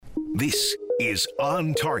This is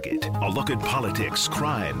On Target, a look at politics,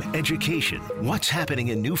 crime, education, what's happening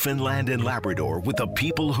in Newfoundland and Labrador with the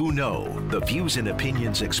people who know. The views and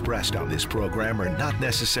opinions expressed on this program are not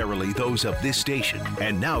necessarily those of this station.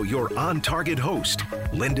 And now your On Target host,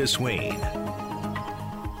 Linda Swain.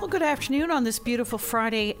 Well, good afternoon on this beautiful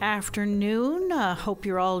Friday afternoon. Hope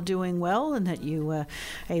you're all doing well and that you are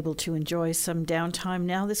able to enjoy some downtime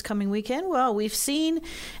now this coming weekend. Well, we've seen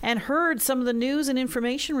and heard some of the news and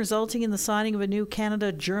information resulting in the signing of a new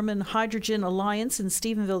Canada-German hydrogen alliance in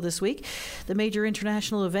Stephenville this week. The major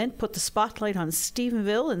international event put the spotlight on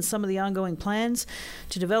Stephenville and some of the ongoing plans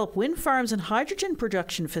to develop wind farms and hydrogen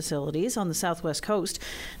production facilities on the southwest coast.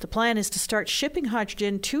 The plan is to start shipping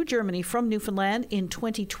hydrogen to Germany from Newfoundland in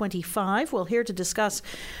 2025. Well, here to discuss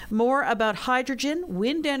more about hydrogen,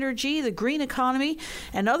 wind energy, the green economy,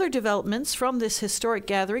 and other developments from this historic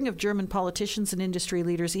gathering of German politicians and industry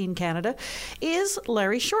leaders in Canada is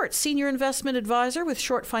Larry Short, Senior Investment Advisor with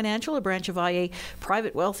Short Financial, a branch of IA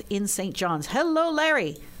Private Wealth in St. John's. Hello,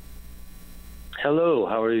 Larry. Hello,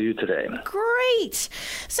 how are you today? Great.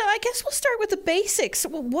 So I guess we'll start with the basics.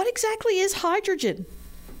 What exactly is hydrogen?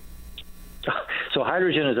 So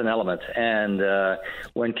hydrogen is an element, and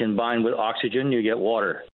when combined with oxygen, you get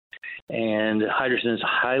water. And hydrogen is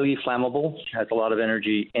highly flammable, has a lot of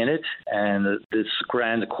energy in it, and this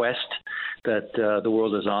grand quest that the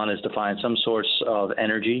world is on is to find some source of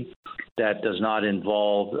energy that does not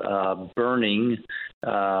involve burning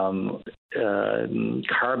carbon,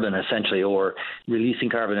 essentially, or releasing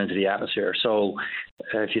carbon into the atmosphere. So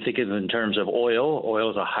if you think of it in terms of oil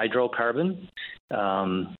is a hydrocarbon,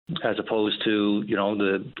 as opposed to,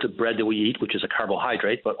 the bread that we eat, which is a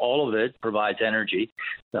carbohydrate, but all of it provides energy.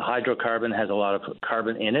 The hydrocarbon has a lot of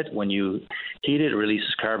carbon in it. When you heat it, it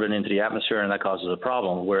releases carbon into the atmosphere, and that causes a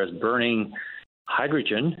problem, whereas burning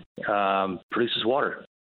hydrogen produces water.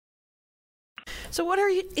 So what are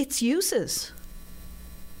its uses?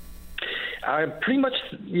 Pretty much,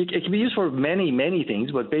 it can be used for many, many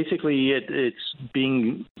things, but basically it's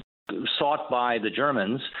being sought by the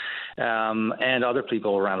Germans and other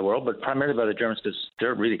people around the world, but primarily by the Germans because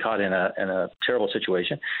they're really caught in a terrible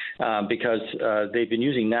situation because they've been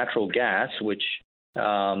using natural gas, which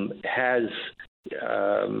has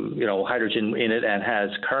hydrogen in it and has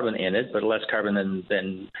carbon in it, but less carbon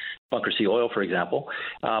than bunker C oil, for example.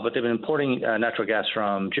 But they've been importing natural gas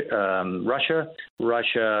from Russia.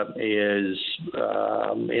 Russia is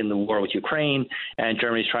in the war with Ukraine, and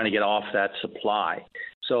Germany's trying to get off that supply.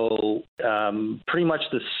 So pretty much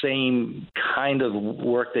the same kind of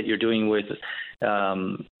work that you're doing with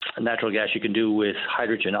natural gas you can do with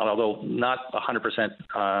hydrogen, although not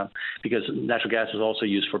 100% because natural gas is also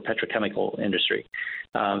used for petrochemical industry.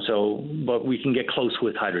 But we can get close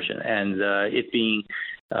with hydrogen, and it being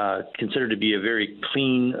considered to be a very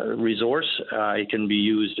clean resource. It can be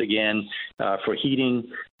used, again, for heating,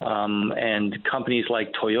 and companies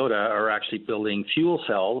like Toyota are actually building fuel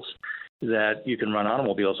cells that you can run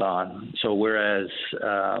automobiles on. So whereas,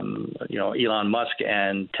 Elon Musk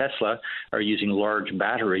and Tesla are using large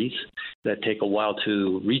batteries that take a while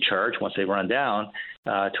to recharge once they run down,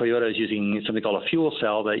 Toyota is using something called a fuel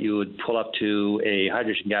cell that you would pull up to a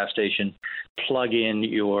hydrogen gas station, plug in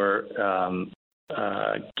your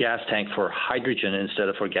gas tank for hydrogen instead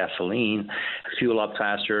of for gasoline, fuel up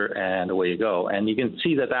faster, and away you go. And you can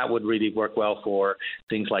see that would really work well for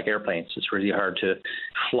things like airplanes. It's really hard to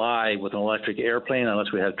fly with an electric airplane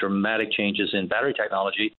unless we have dramatic changes in battery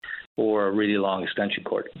technology or a really long extension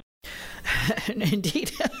cord.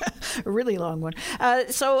 Indeed, a really long one.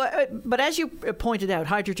 But as you pointed out,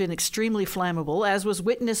 hydrogen extremely flammable, as was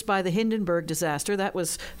witnessed by the Hindenburg disaster. That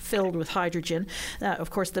was filled with hydrogen.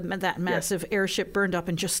 Of course, that massive airship burned up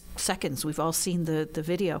in just seconds. We've all seen the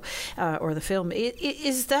video or the film.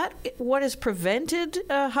 Is that what has prevented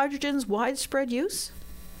hydrogen's widespread use?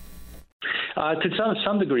 To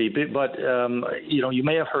some degree, but you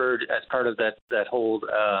may have heard as part of that whole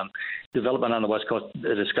development on the West Coast,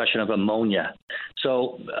 the discussion of ammonia.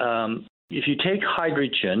 So if you take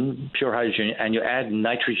hydrogen, pure hydrogen, and you add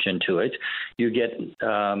nitrogen to it, you get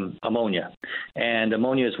ammonia. And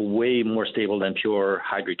ammonia is way more stable than pure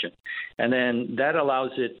hydrogen. And then that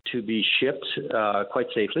allows it to be shipped quite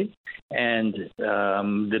safely. And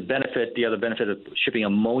the other benefit of shipping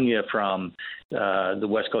ammonia from the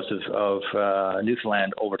west coast of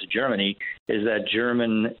Newfoundland over to Germany is that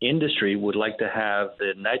German industry would like to have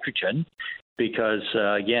the nitrogen because,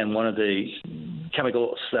 again, one of the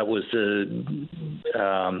chemicals that was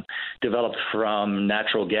developed from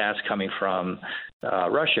natural gas coming from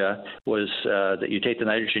Russia was that you take the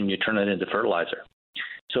nitrogen, you turn it into fertilizer.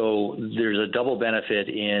 So there's a double benefit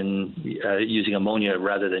in using ammonia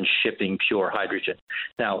rather than shipping pure hydrogen.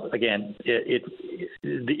 Now, again,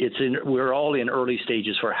 we're all in early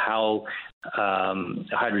stages for how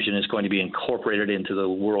hydrogen is going to be incorporated into the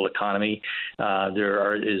world economy.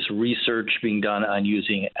 There is research being done on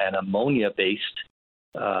using an ammonia-based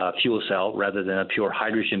fuel cell rather than a pure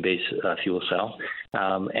hydrogen-based fuel cell.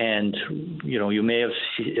 And, you may have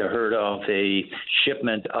heard of a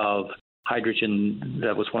shipment of hydrogen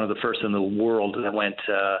that was one of the first in the world that went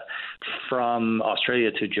from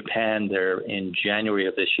Australia to Japan there in January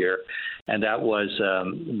of this year. And that was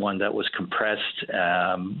one that was compressed.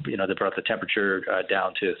 They brought the temperature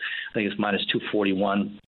down to, I think it's minus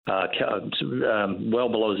 241. Well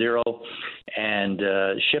below zero, and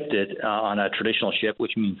shipped it on a traditional ship,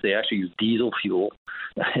 which means they actually use diesel fuel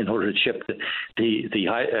in order to ship the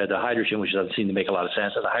hydrogen, which doesn't seem to make a lot of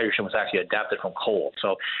sense. And the hydrogen was actually adapted from coal.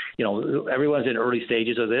 So, everyone's in early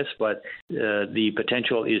stages of this, but the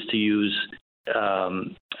potential is to use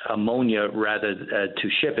ammonia rather to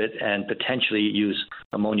ship it, and potentially use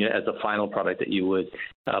ammonia as the final product that you would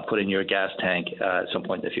put in your gas tank at some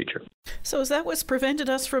point in the future. So is that what's prevented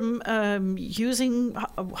us from using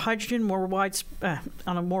hydrogen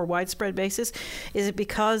on a more widespread basis? Is it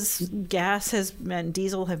because gas and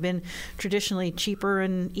diesel have been traditionally cheaper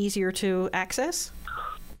and easier to access?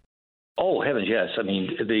 Oh, heavens, yes. I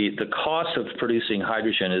mean, the cost of producing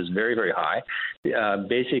hydrogen is very, very high.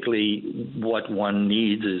 Basically, what one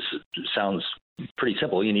needs sounds pretty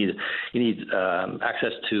simple. You need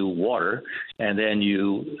access to water, and then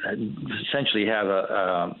you essentially have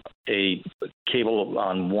a cable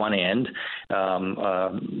on one end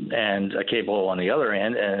and a cable on the other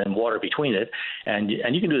end, and water between it. And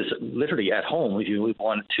you can do this literally at home if you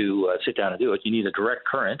want to sit down and do it. You need a direct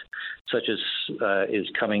current, such as is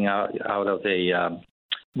coming out of a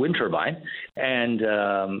wind turbine, and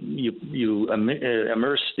you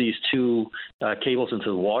immerse these two cables into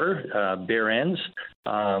the water, bare ends,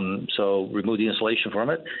 so remove the insulation from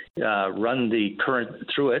it, run the current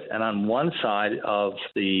through it, and on one side of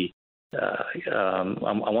the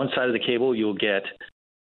cable you'll get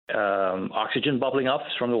oxygen bubbling up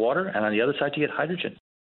from the water, and on the other side you get hydrogen.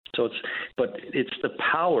 So it's the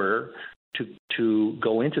power to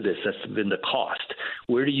go into this that's been the cost.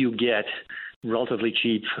 Where do you get relatively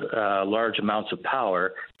cheap, large amounts of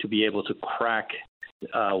power to be able to crack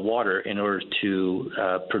water in order to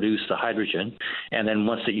produce the hydrogen? And then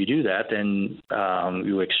once that you do that, then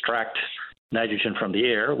you extract nitrogen from the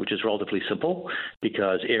air, which is relatively simple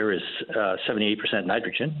because air is 78%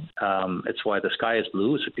 nitrogen. It's why the sky is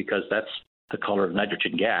blue, is because that's the color of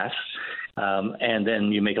nitrogen gas. And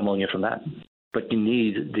then you make ammonia from that. But you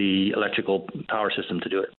need the electrical power system to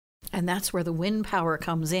do it. And that's where the wind power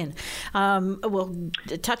comes in. We'll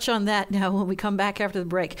touch on that now when we come back after the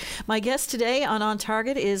break. My guest today on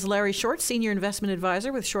Target is Larry Short, Senior Investment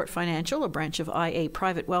Advisor with Short Financial, a branch of IA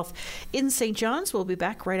Private Wealth in St. John's. We'll be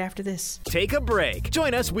back right after this. Take a break.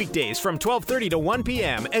 Join us weekdays from 12:30 to 1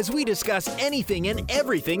 p.m. as we discuss anything and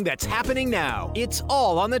everything that's happening now. It's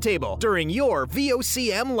all on the table during your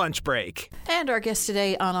VOCM lunch break. And our guest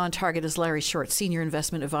today on Target is Larry Short, Senior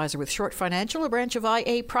Investment Advisor with Short Financial, a branch of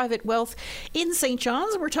IA Private Wealth in St.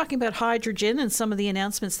 John's. We're talking about hydrogen and some of the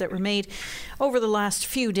announcements that were made over the last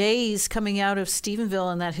few days coming out of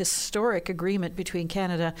Stephenville and that historic agreement between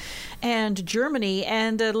Canada and Germany.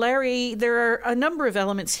 And Larry, there are a number of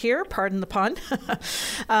elements here, pardon the pun.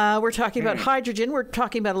 We're talking about hydrogen, we're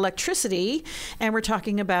talking about electricity, and we're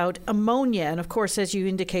talking about ammonia. And of course, as you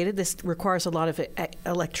indicated, this requires a lot of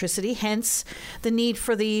electricity, hence the need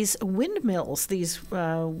for these windmills, these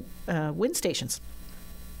wind stations.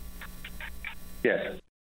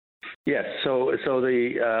 Yes. So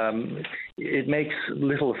it makes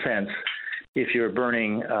little sense if you're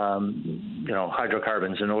burning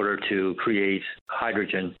hydrocarbons in order to create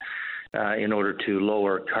hydrogen in order to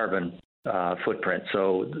lower carbon footprint.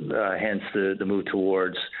 So hence the move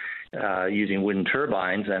towards using wind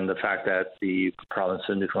turbines, and the fact that the province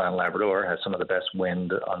of Newfoundland and Labrador has some of the best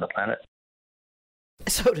wind on the planet,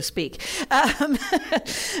 so to speak.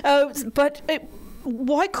 But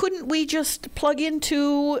why couldn't we just plug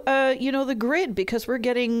into, the grid? Because we'll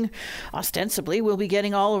be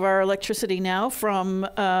getting all of our electricity now from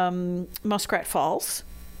Muskrat Falls.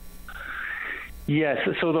 Yes.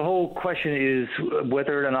 So the whole question is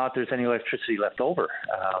whether or not there's any electricity left over.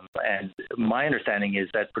 And my understanding is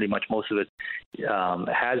that pretty much most of it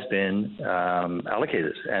has been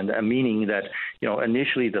allocated, and meaning that,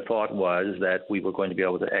 initially the thought was that we were going to be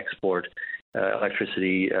able to export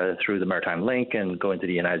electricity through the Maritime Link and go into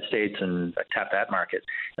the United States and tap that market.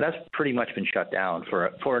 And that's pretty much been shut down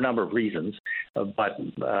for a number of reasons. But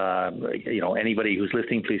anybody who's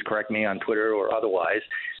listening, please correct me on Twitter or otherwise.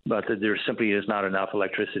 But there simply is not enough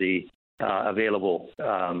electricity available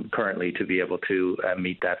currently to be able to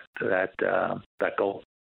meet that goal.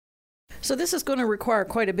 So this is going to require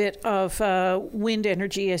quite a bit of wind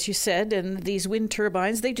energy, as you said, and these wind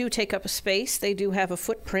turbines, they do take up a space. They do have a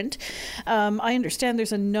footprint. I understand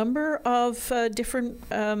there's a number of different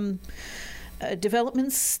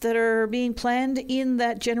developments that are being planned in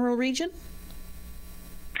that general region.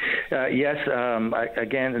 Yes,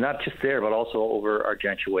 again, not just there, but also over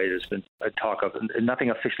Argentia Way. There's been a talk of nothing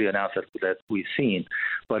officially announced that we've seen,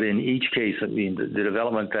 but in each case, I mean, the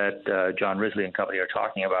development that John Risley and company are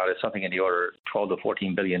talking about is something in the order of $12 to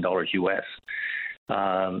 $14 billion US.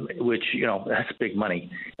 Which, that's big money.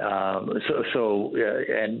 And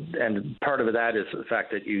part of that is the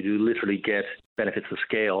fact that you do literally get benefits of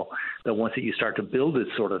scale, that once that you start to build this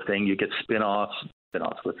sort of thing, you get spin-offs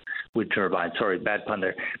with turbines. Sorry, bad pun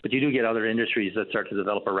there. But you do get other industries that start to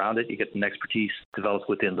develop around it. You get an expertise developed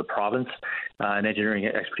within the province, an engineering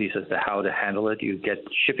expertise as to how to handle it. You get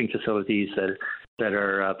shipping facilities that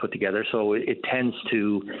are put together. So it tends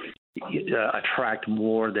to attract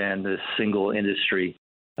more than the single industry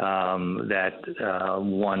that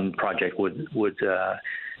one project would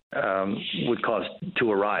cause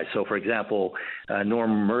to arise. So, for example,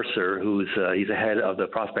 Norm Mercer, he's the head of the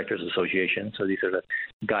Prospectors Association. So these are the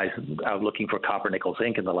guys out looking for copper, nickel,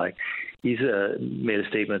 zinc, and the like. He's made a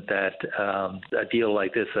statement that a deal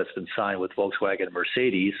like this that's been signed with Volkswagen and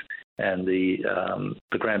Mercedes, and the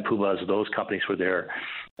grand poobahs of those companies were there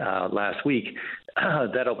last week.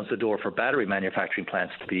 That opens the door for battery manufacturing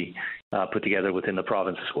plants to be put together within the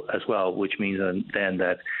province as well, which means then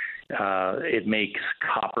that it makes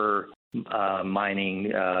copper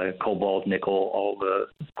mining, cobalt, nickel, all the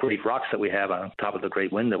great rocks that we have on top of the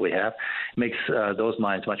great wind that we have, makes those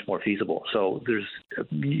mines much more feasible. So there's a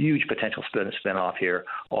huge potential spin-off here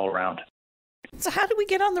all around. So how did we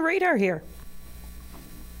get on the radar here?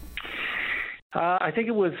 I think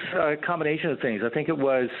it was a combination of things. I think it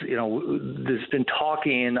was, there's been talk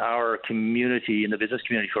in our community, in the business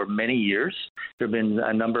community, for many years. There have been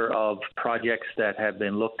a number of projects that have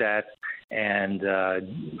been looked at and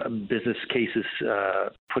business cases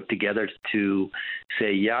put together to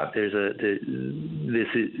say,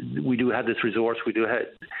 we do have this resource. We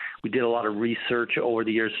did a lot of research over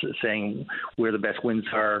the years saying where the best winds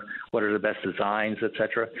are, what are the best designs, et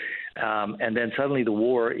cetera. And then suddenly the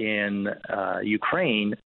war in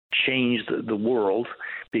Ukraine changed the world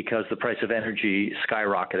because the price of energy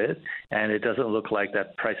skyrocketed, and it doesn't look like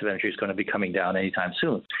that price of energy is going to be coming down anytime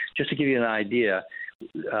soon. Just to give you an idea,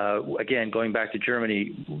 again, going back to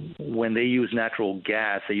Germany, when they use natural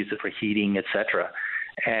gas, they use it for heating, et cetera,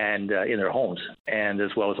 and in their homes, and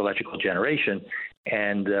as well as electrical generation.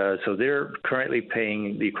 And so they're currently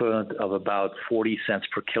paying the equivalent of about 40 cents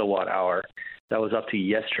per kilowatt hour. That was up to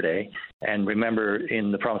yesterday. And remember,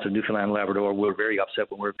 in the province of Newfoundland and Labrador, we're very upset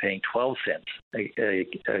when we're paying 12 cents a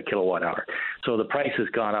kilowatt hour. So the price has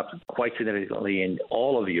gone up quite significantly in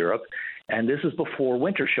all of Europe. And this is before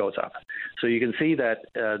winter shows up. So you can see that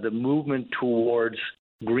the movement towards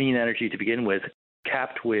green energy to begin with,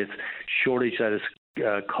 capped with shortage that is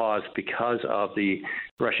caused because of the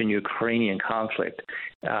Russian-Ukrainian conflict,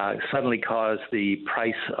 suddenly caused the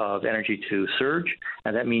price of energy to surge,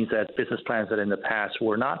 and that means that business plans that in the past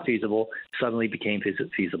were not feasible suddenly became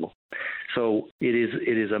feasible. So it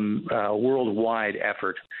is a worldwide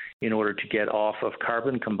effort in order to get off of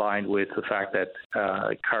carbon, combined with the fact that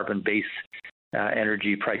carbon-based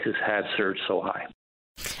energy prices have surged so high.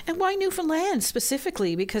 And why Newfoundland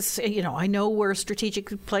specifically? Because, I know we're a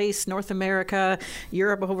strategic place, North America,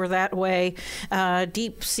 Europe over that way,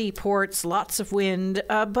 deep sea ports, lots of wind.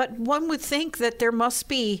 But one would think that there must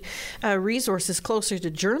be resources closer to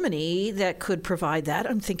Germany that could provide that.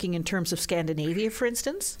 I'm thinking in terms of Scandinavia, for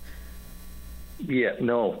instance. Yeah,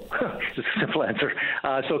 no, just a simple answer.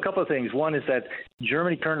 So a couple of things. One is that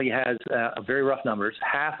Germany currently has very rough numbers.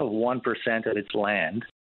 0.5% of its land,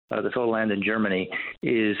 the total land in Germany,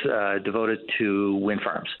 is devoted to wind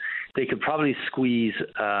farms. They could probably squeeze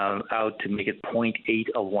out to make it 0.8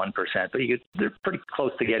 of 1%, but they're pretty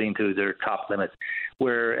close to getting to their top limit,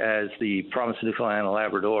 whereas the province of Newfoundland and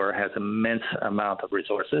Labrador has immense amount of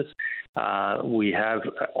resources. We have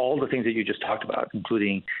all the things that you just talked about,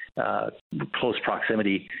 including close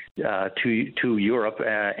proximity to Europe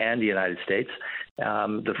and the United States.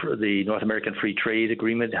 The North American Free Trade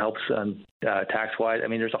Agreement helps tax-wise. I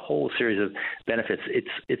mean, there's a whole series of benefits.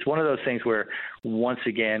 It's one of those things where, once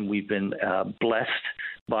again, we've been blessed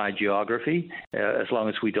by geography, as long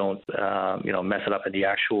as we don't, mess it up in the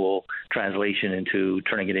actual translation into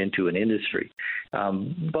turning it into an industry.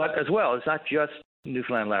 But as well, it's not just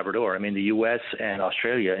Newfoundland, Labrador. I mean, the U.S. and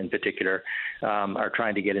Australia in particular are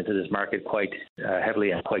trying to get into this market quite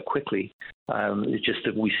heavily and quite quickly. It's just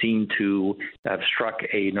that we seem to have struck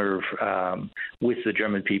a nerve with the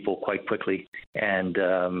German people quite quickly, and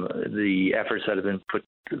the efforts that have been put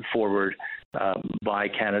forward by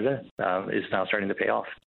Canada is now starting to pay off.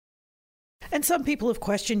 And some people have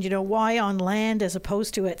questioned, why on land as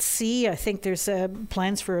opposed to at sea? I think there's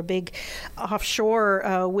plans for a big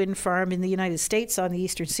offshore wind farm in the United States on the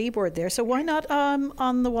eastern seaboard there. So why not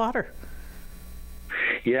on the water?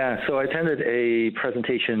 Yeah, so I attended a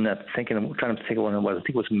presentation, I'm trying to think of when it was, I think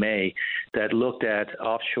it was May, that looked at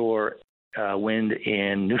offshore wind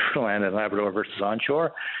in Newfoundland and Labrador versus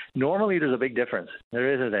onshore. Normally there's a big difference.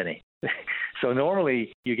 There isn't any. So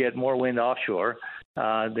normally you get more wind offshore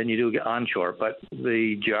than you do onshore. But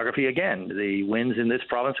the geography, again, the winds in this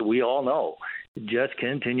province, we all know, just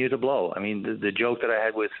continue to blow. I mean, the joke that I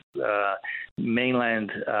had with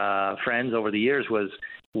mainland friends over the years was,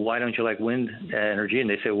 why don't you like wind energy? And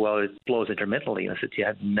they say, well, it blows intermittently. And I said,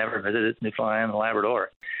 yeah, I've never visited Newfoundland and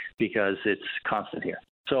Labrador because it's constant here.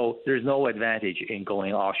 So there's no advantage in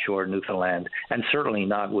going offshore Newfoundland, and certainly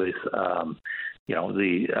not with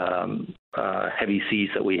the heavy seas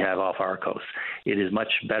that we have off our coast. It is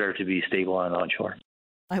much better to be stable on onshore.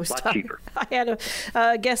 Cheaper. I had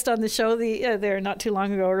a guest on the show there not too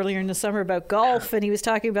long ago, earlier in the summer, about golf, and he was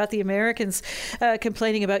talking about the Americans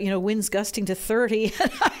complaining about winds gusting to 30.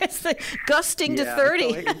 Gusting to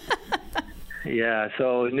 30.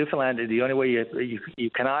 So in Newfoundland, the only way you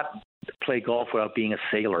cannot play golf without being a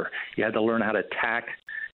sailor. You have to learn how to tack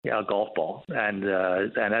a golf ball, and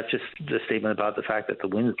that's just the statement about the fact that the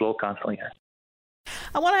winds blow constantly here.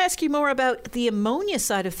 I want to ask you more about the ammonia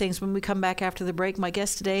side of things when we come back after the break. My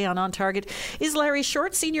guest today on Target is Larry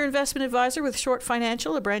Short, Senior Investment Advisor with Short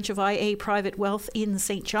Financial, a branch of IA Private Wealth in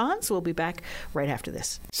St. John's. We'll be back right after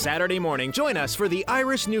this. Saturday morning, join us for the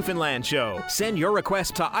Irish Newfoundland Show. Send your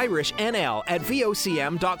request to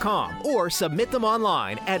irishnl@vocm.com or submit them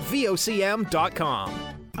online at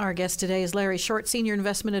vocm.com. Our guest today is Larry Short, Senior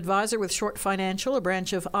Investment Advisor with Short Financial, a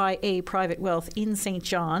branch of IA Private Wealth in St.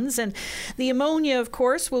 John's. And the ammonia, of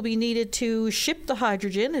course, will be needed to ship the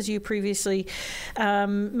hydrogen, as you previously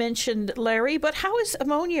mentioned, Larry. But how is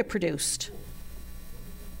ammonia produced?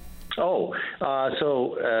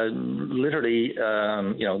 Literally,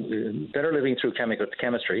 better living through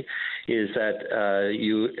chemistry is that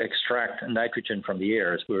you extract nitrogen from the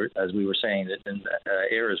air, as we were saying, that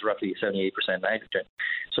air is roughly 78% nitrogen.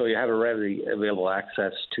 So you have a readily available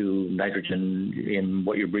access to nitrogen in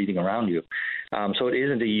what you're breathing around you. So it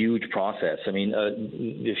isn't a huge process. I mean,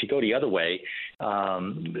 if you go the other way,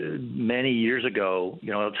 many years ago,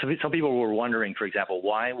 some people were wondering, for example,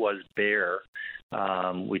 why was Bayer,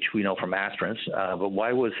 which we know from Aspirins, but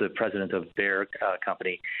why was the president of Bayer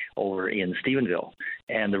company over in Stephenville?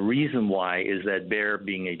 And the reason why is that Bayer,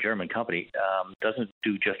 being a German company, doesn't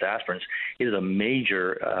do just aspirins. It is a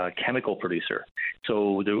major chemical producer.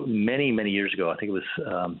 So many, many years ago, I think it was,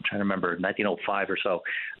 I'm trying to remember, 1905 or so,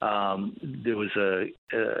 there was a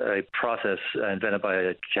process invented by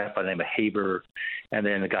a chap by the name of Haber, and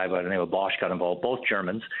then a guy by the name of Bosch got involved, both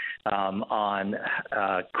Germans, on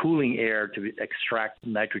cooling air to extract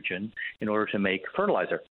nitrogen in order to make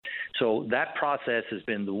fertilizer. So that process has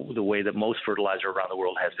been the way that most fertilizer around the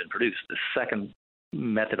world has been produced. The second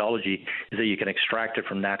methodology is that you can extract it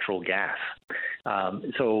from natural gas.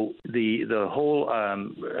 So the whole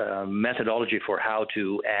methodology for how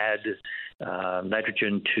to add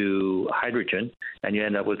nitrogen to hydrogen, and you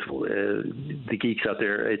end up with the geeks out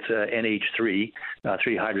there, it's NH3,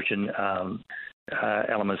 3 hydrogen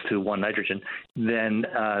elements to 1 nitrogen, then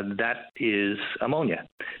that is ammonia.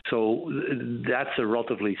 So that's a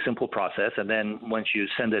relatively simple process. And then once you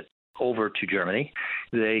send it over to Germany,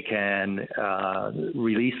 they can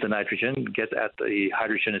release the nitrogen, get at the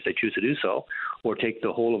hydrogen if they choose to do so, or take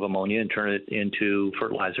the whole of ammonia and turn it into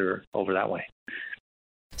fertilizer over that way.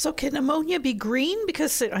 So can ammonia be green?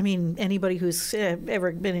 Because, I mean, anybody who's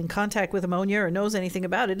ever been in contact with ammonia or knows anything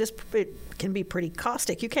about it, it can be pretty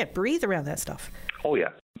caustic. You can't breathe around that stuff. Oh, yeah.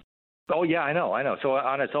 I know. So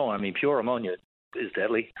on its own, I mean, pure ammonia is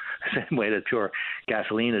deadly, the same way that pure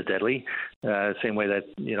gasoline is deadly. same way that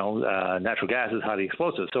natural gas is highly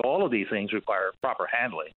explosive. So all of these things require proper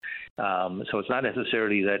handling. So it's not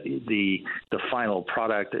necessarily that the final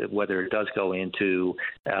product, whether it does go into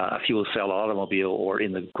a fuel cell automobile or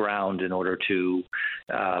in the ground in order to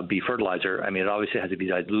be fertilizer. I mean, it obviously has to be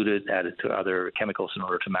diluted, added to other chemicals in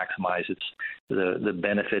order to maximize the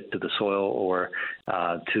benefit to the soil or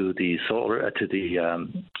to the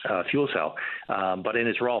fuel cell. But in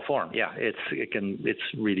its raw form, it can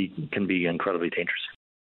be incredibly dangerous.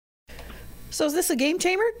 So is this a game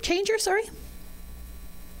changer? Sorry.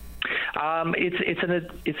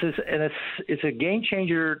 It's a game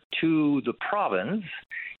changer to the province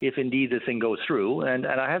if indeed this thing goes through. And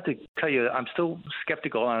I have to tell you, I'm still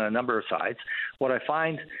skeptical on a number of sides. What I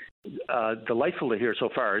find delightful to hear so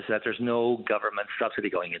far is that there's no government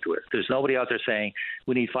subsidy going into it. There's nobody out there saying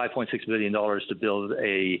we need $5.6 billion to build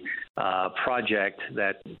a project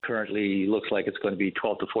that currently looks like it's going to be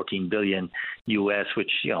 12 to 14 billion US,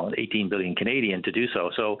 which 18 billion Canadian to do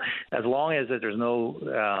so. So as long as there's no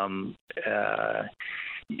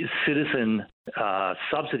citizen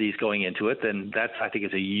subsidies going into it, then that's, I think,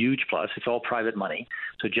 is a huge plus. It's all private money.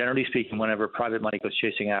 So generally speaking, whenever private money goes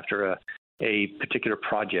chasing after a particular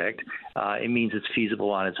project, it means it's feasible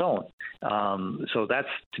on its own. So that's,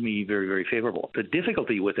 to me, very, very favorable. The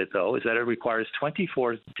difficulty with it, though, is that it requires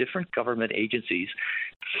 24 different government agencies,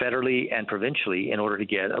 federally and provincially, in order to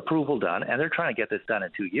get approval done, and they're trying to get this done in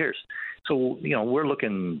 2 years. So, we're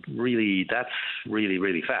looking that's really,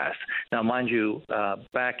 really fast. Now, mind you,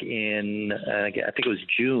 back in, I think it was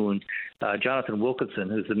June, Jonathan Wilkinson,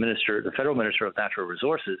 who's the federal minister of natural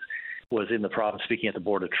resources, was in the province speaking at the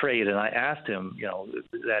Board of Trade, and I asked him,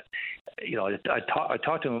 I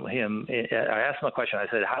talked to him. I asked him a question. I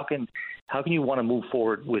said, how can you want to move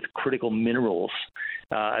forward with critical minerals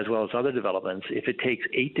as well as other developments if it takes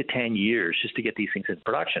 8 to 10 years just to get these things into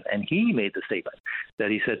production? And he made the statement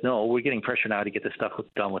that he said, no, we're getting pressure now to get this stuff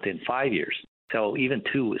done within 5 years. So even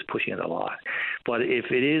 2 is pushing it a lot. But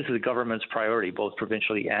if it is the government's priority, both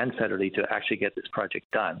provincially and federally, to actually get this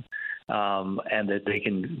project done, and that they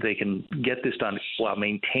can get this done while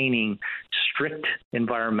maintaining strict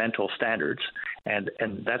environmental standards, and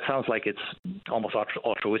that sounds like it's almost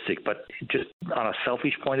altruistic, but just on a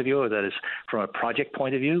selfish point of view, or that is from a project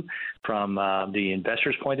point of view, from the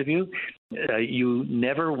investor's point of view, you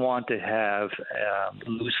never want to have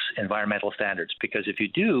loose environmental standards, because if you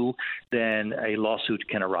do, then a lawsuit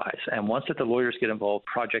can arise. And once that the lawyers get involved,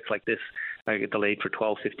 projects like this get delayed for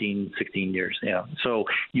 12, 15, 16 years. So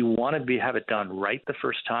you want to have it done right the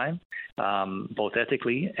first time, both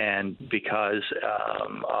ethically and because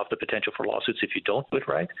of the potential for lawsuits if you don't do it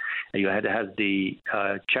right. You had to have the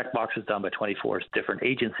check boxes done by 24 different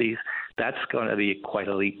agencies. That's going to be quite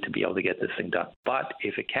a leap to be able to get this thing done. But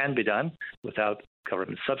if it can be done without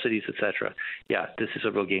government subsidies, etc., this is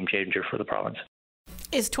a real game changer for the province.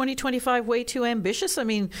 Is 2025 way too ambitious? I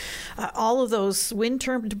mean, all of those wind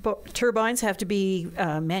turbines have to be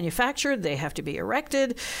manufactured. They have to be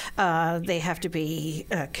erected. They have to be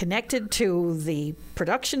connected to the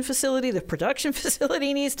production facility. The production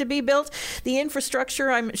facility needs to be built. The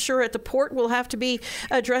infrastructure, I'm sure, at the port will have to be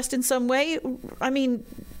addressed in some way. I mean,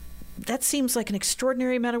 that seems like an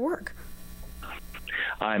extraordinary amount of work.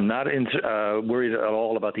 I'm not worried at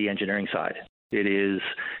all about the engineering side. It is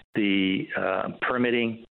the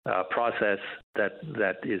permitting process that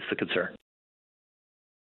is the concern.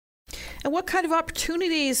 And what kind of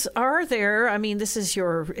opportunities are there? I mean, this is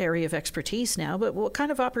your area of expertise now, but what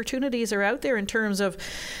kind of opportunities are out there in terms of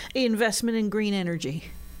investment in green energy?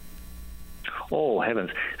 Oh,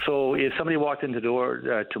 heavens. So if somebody walked in the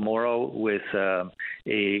door tomorrow with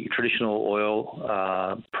a traditional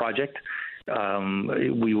oil project,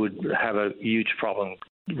 we would have a huge problem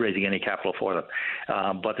raising any capital for them.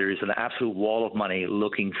 But there is an absolute wall of money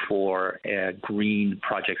looking for green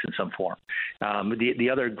projects in some form. The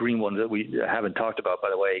other green one that we haven't talked about, by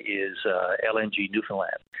the way, is LNG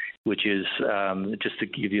Newfoundland, which is, just to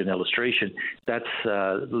give you an illustration, that's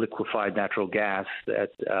liquefied natural gas,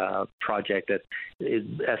 that project that is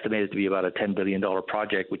estimated to be about a $10 billion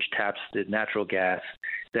project, which taps the natural gas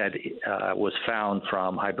that was found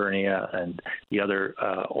from Hibernia and the other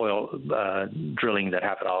oil drilling that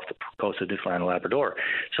happened off the coast of Newfoundland and Labrador.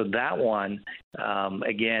 So that one,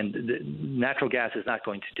 again, natural gas is not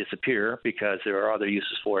going to disappear because there are other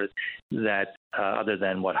uses for it that other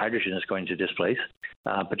than what hydrogen is going to displace,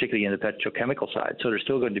 particularly in the petrochemical side. So there's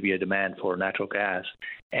still going to be a demand for natural gas.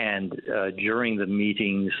 And during the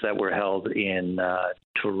meetings that were held in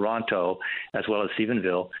Toronto, as well as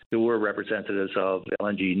Stephenville, there were representatives of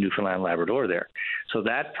LNG Newfoundland and Labrador there. So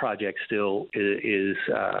that project still is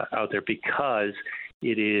out there because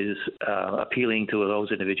it is appealing to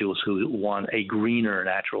those individuals who want a greener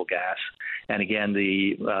natural gas. And again,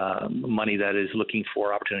 the money that is looking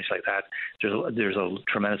for opportunities like that, there's a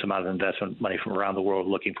tremendous amount of investment money from around the world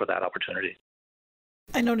looking for that opportunity.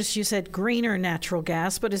 I noticed you said greener natural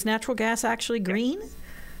gas, but is natural gas actually green?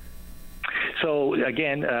 So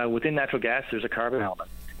again, within natural gas, there's a carbon element.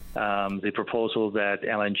 The proposal that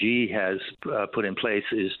LNG has put in place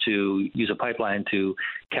is to use a pipeline to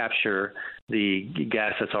capture the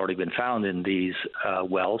gas that's already been found in these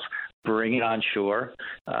wells, bring it onshore,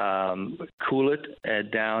 cool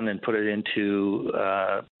it down and put it into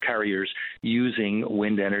carriers using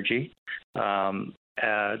wind energy.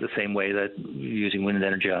 The same way that using wind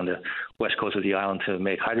energy on the west coast of the island to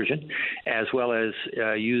make hydrogen, as well as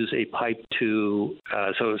use a pipe to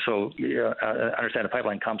understand a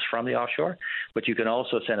pipeline comes from the offshore, but you can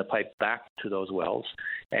also send a pipe back to those wells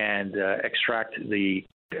and extract a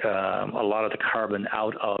lot of the carbon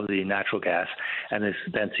out of the natural gas, and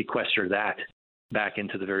then sequester that back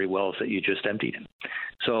into the very wells that you just emptied.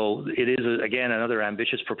 So it is, again, another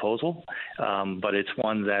ambitious proposal, but it's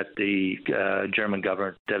one that the German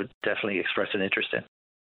government definitely expressed an interest in.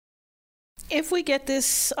 If we get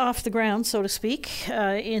this off the ground, so to speak,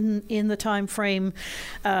 in the time frame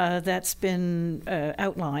that's been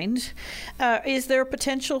outlined, is there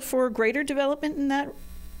potential for greater development in that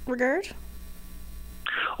regard?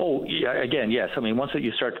 Oh, yeah, again, yes. I mean, once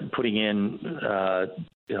you start putting in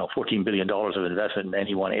 $14 billion of investment in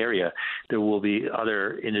any one area, there will be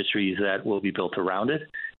other industries that will be built around it.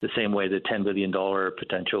 The same way the $10 billion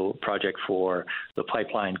potential project for the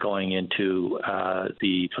pipeline going into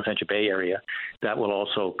the Placentia Bay area, that will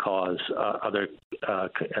also cause other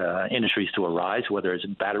industries to arise, whether it's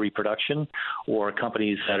battery production or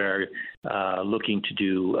companies that are looking to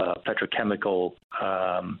do petrochemical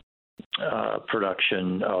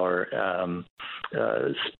production or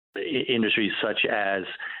industries such as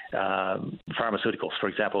pharmaceuticals. For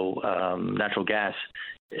example, natural gas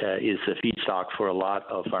is the feedstock for a lot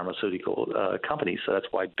of pharmaceutical companies, so that's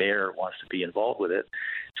why Bayer wants to be involved with it.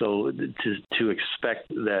 So to expect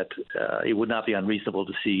that it would not be unreasonable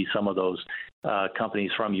to see some of those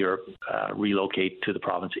companies from Europe relocate to the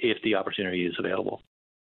province if the opportunity is available.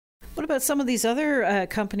 What about some of these other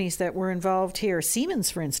companies that were involved here? Siemens,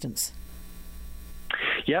 for instance.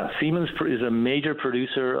 Yeah, Siemens is a major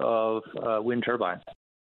producer of wind turbines.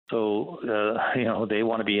 So, they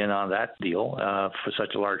want to be in on that deal for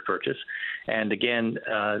such a large purchase. And again,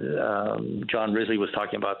 John Risley was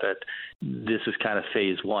talking about that this is kind of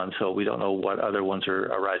phase one, so we don't know what other ones are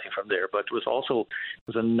arising from there. But there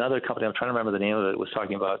was another company, I'm trying to remember the name of it, was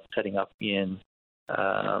talking about setting up in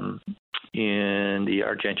the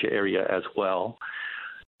Argentia area as well.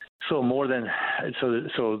 So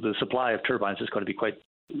the supply of turbines is going to be quite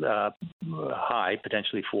high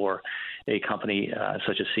potentially for a company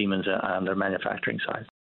such as Siemens on their manufacturing side.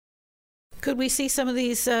 Could we see some of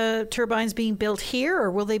these turbines being built here, or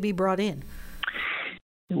will they be brought in?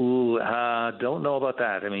 Don't know about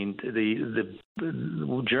that. I mean,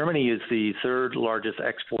 Germany is the third largest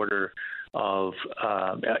exporter of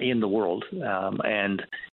in the world, and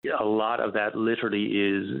a lot of that literally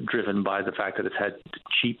is driven by the fact that it's had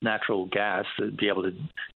cheap natural gas to be able to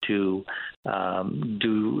do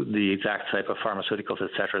the exact type of pharmaceuticals, et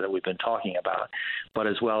cetera, that we've been talking about, but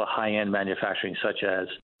as well high-end manufacturing such as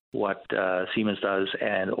what Siemens does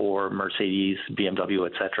or Mercedes, BMW,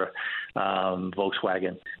 et cetera,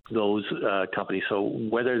 Volkswagen, those companies. So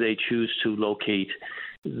whether they choose to locate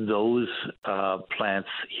those plants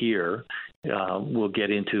here will get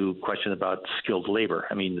into question about skilled labor.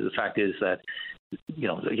 I mean, the fact is that,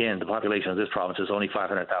 again, the population of this province is only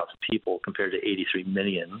 500,000 people compared to 83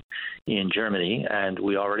 million in Germany, and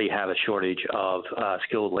we already have a shortage of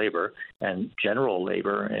skilled labor and general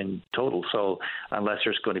labor in total. So unless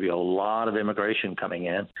there's going to be a lot of immigration coming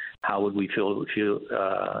in, how would we fill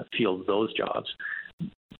those jobs?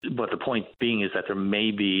 But the point being is that there may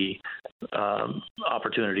be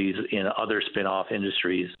opportunities in other spin-off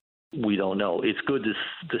industries. We don't know. It's good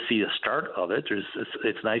to see the start of it.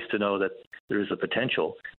 It's nice to know that there is a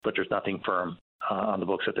potential, but there's nothing firm on the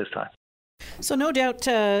books at this time. So no doubt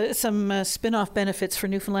some spin-off benefits for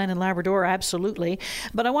Newfoundland and Labrador, absolutely.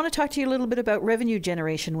 But I want to talk to you a little bit about revenue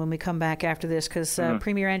generation when we come back after this, because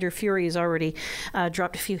Premier Andrew Furey has already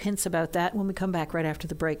dropped a few hints about that when we come back right after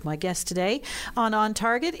the break. My guest today on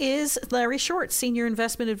Target is Larry Short, Senior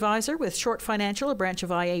Investment Advisor with Short Financial, a branch of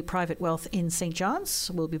IA Private Wealth in St. John's.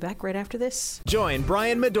 We'll be back right after this. Join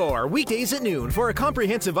Brian Medore weekdays at noon for a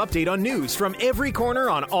comprehensive update on news from every corner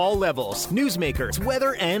on all levels, newsmakers,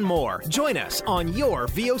 weather, and more. Join Join us on your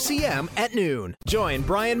VOCM at noon. Join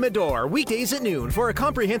Brian Medore weekdays at noon for a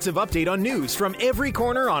comprehensive update on news from every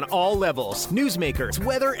corner on all levels, newsmakers,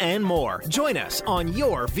 weather, and more. Join us on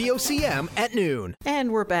your VOCM at noon.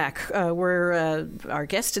 And we're back. Our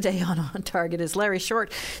guest today on Target is Larry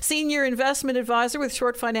Short, Senior Investment Advisor with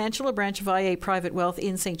Short Financial, a branch of IA Private Wealth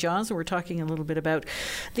in St. John's. And we're talking a little bit about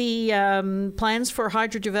the plans for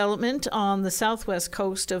hydro development on the southwest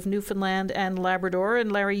coast of Newfoundland and Labrador. And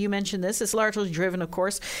Larry, you mentioned this. It's largely driven, of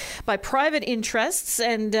course, by private interests.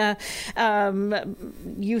 And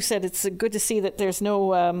you said it's good to see that there's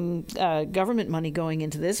no government money going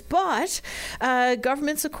into this. But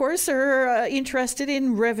governments, of course, are interested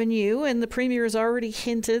in revenue. And the Premier has already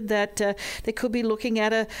hinted that they could be looking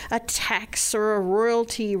at a tax or a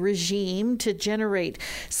royalty regime to generate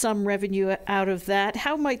some revenue out of that.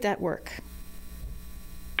 How might that work?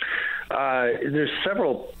 There's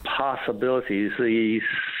several possibilities. The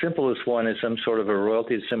simplest one is some sort of a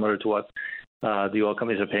royalty similar to what the oil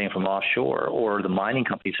companies are paying from offshore, or the mining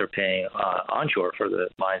companies are paying onshore for the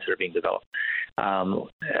mines that are being developed.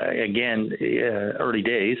 Again, early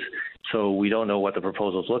days, so we don't know what the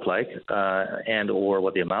proposals look like and or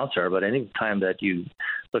what the amounts are. But any time that you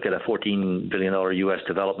look at a $14 billion U.S.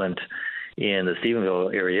 development in the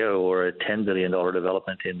Stephenville area or a $10 billion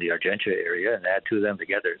development in the Argentia area and add two of them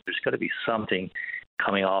together, there's got to be something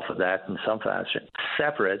coming off of that in some fashion,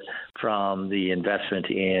 separate from the investment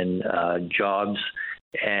in jobs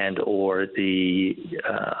and or the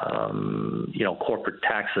corporate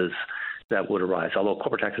taxes that would arise. Although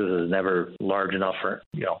corporate taxes is never large enough for,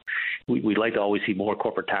 we'd like to always see more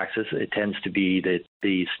corporate taxes. It tends to be that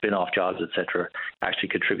the spin-off jobs, et cetera, actually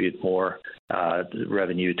contribute more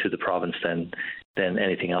revenue to the province than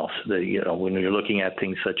anything else. When you're looking at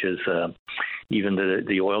things such as even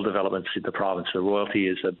the oil developments in the province, the royalty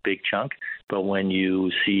is a big chunk. But when you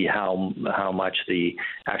see how much the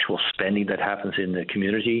actual spending that happens in the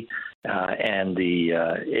community and the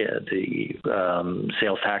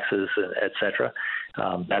sales taxes, et cetera,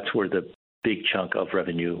 that's where the big chunk of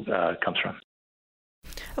revenue comes from.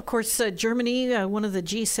 Of course, Germany, one of the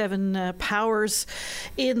G7 powers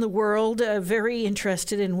in the world, very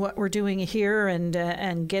interested in what we're doing here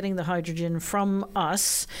and getting the hydrogen from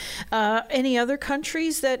us. Any other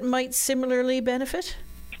countries that might similarly benefit?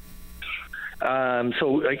 So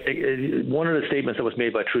one of the statements that was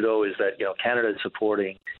made by Trudeau is that Canada is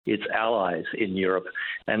supporting its allies in Europe,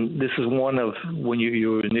 and this is one of when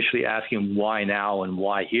you were initially asking why now and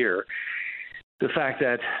why here. The fact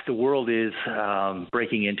that the world is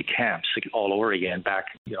breaking into camps all over again,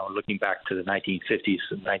 looking back to the 1950s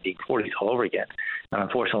and 1940s all over again, and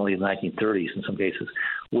unfortunately the 1930s in some cases,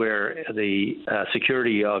 where the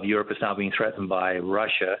security of Europe is now being threatened by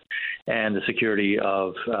Russia, and the security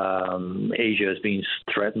of Asia is being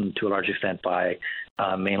threatened to a large extent by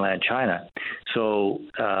mainland China. So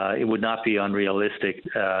it would not be unrealistic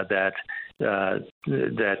that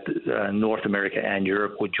North America and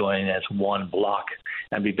Europe would join as one bloc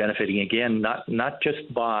and be benefiting again, not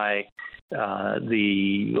just by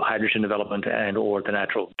the hydrogen development and or the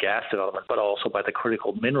natural gas development, but also by the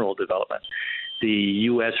critical mineral development. The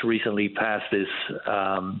U.S. recently passed this,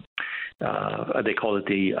 they call it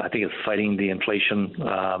I think it's Fighting the Inflation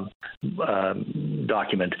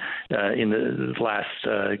document in the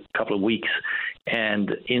last couple of weeks. And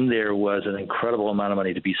in there was an incredible amount of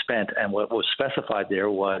money to be spent. And what was specified there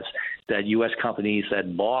was that U.S. companies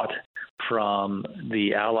that bought from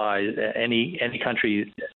the allies, any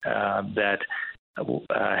country that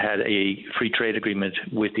had a free trade agreement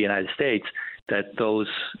with the United States, that those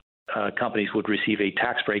companies would receive a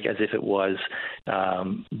tax break as if it was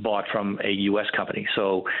bought from a U.S. company.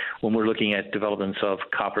 So when we're looking at developments of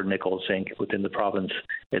copper, nickel, zinc within the province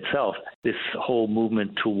itself, this whole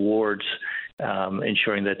movement towards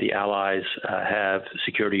ensuring that the allies have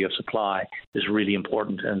security of supply is really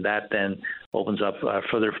important, and that then opens up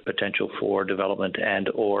further potential for development and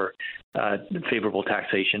or favorable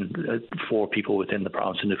taxation for people within the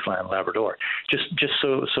province of Newfoundland and Labrador. Just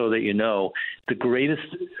so that you know, the greatest,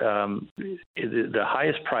 the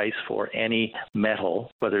highest price for any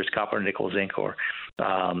metal, whether it's copper, nickel, zinc, or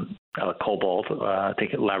cobalt, I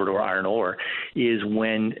think Labrador iron ore, is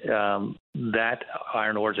when that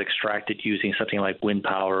iron ore is extracted using something like wind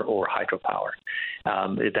power or hydropower.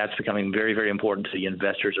 That's becoming very, very important to the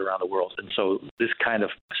investors around the world. And so this kind of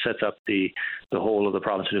sets up the whole of the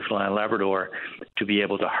province of Newfoundland and Labrador to be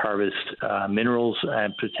able to harvest minerals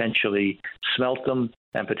and potentially smelt them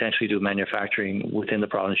and potentially do manufacturing within the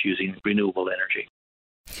province using renewable energy.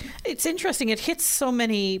 It's interesting. It hits so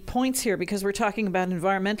many points here because we're talking about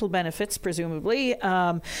environmental benefits, presumably,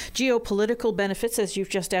 geopolitical benefits, as you've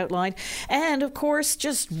just outlined, and, of course,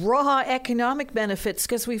 just raw economic benefits,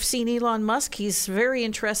 because we've seen Elon Musk. He's very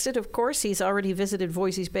interested, of course. He's already visited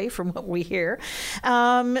Voisey's Bay, from what we hear.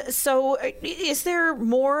 So is there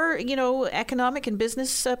more, economic and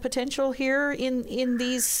business potential here in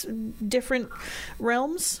these different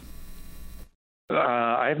realms?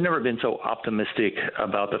 I've never been so optimistic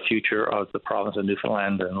about the future of the province of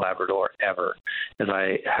Newfoundland and Labrador ever as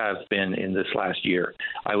I have been in this last year.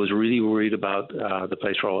 I was really worried about the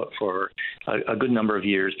place for a good number of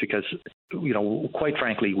years because, quite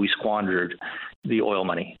frankly, we squandered the oil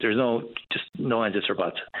money. There's no ands, ifs, or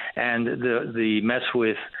buts. And the mess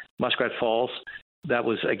with Muskrat Falls, that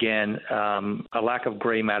was, again, a lack of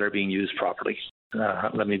gray matter being used properly.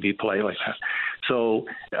 Let me be polite like that. So,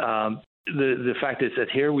 The fact is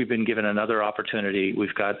that here we've been given another opportunity.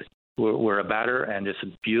 We're a batter, and it's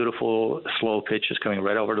a beautiful slow pitch is coming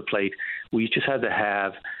right over the plate. We just had to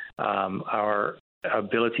have our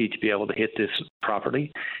ability to be able to hit this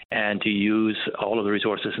properly and to use all of the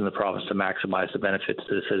resources in the province to maximize the benefits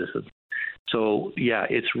to the citizens. So, yeah,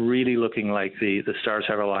 it's really looking like the stars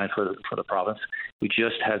have aligned for the province. We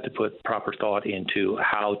just had to put proper thought into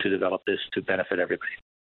how to develop this to benefit everybody,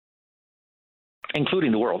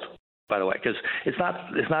 including the world. By the way, because it's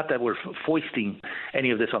not that we're foisting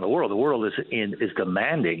any of this on the world. The world is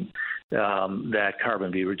demanding that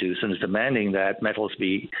carbon be reduced and is demanding that metals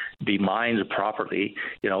be mined properly.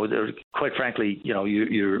 Quite frankly,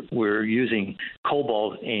 we're using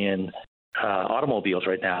cobalt in automobiles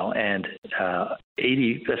right now, and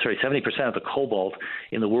 70% of the cobalt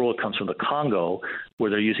in the world comes from the Congo, where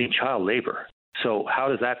they're using child labor. So how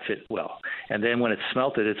does that fit well? And then when it's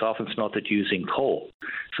smelted, it's often smelted using coal.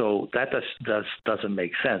 So that doesn't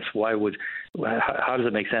make sense. How does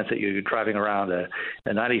it make sense that you're driving around a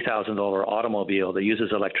 $90,000 automobile that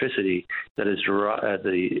uses electricity that is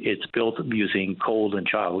it's built using coal and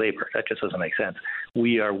child labor? That just doesn't make sense.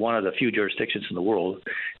 We are one of the few jurisdictions in the world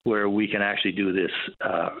where we can actually do this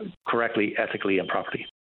correctly, ethically, and properly.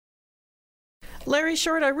 Larry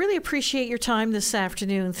Short, I really appreciate your time this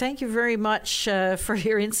afternoon. Thank you very much for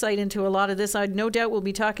your insight into a lot of this. I no doubt we'll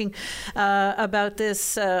be talking about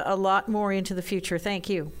this a lot more into the future. Thank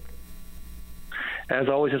you. As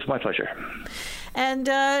always, it's my pleasure. And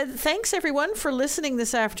thanks, everyone, for listening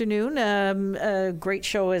this afternoon. A great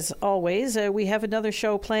show, as always. We have another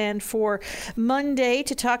show planned for Monday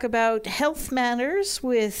to talk about health matters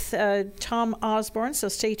with Tom Osborne, so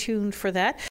stay tuned for that.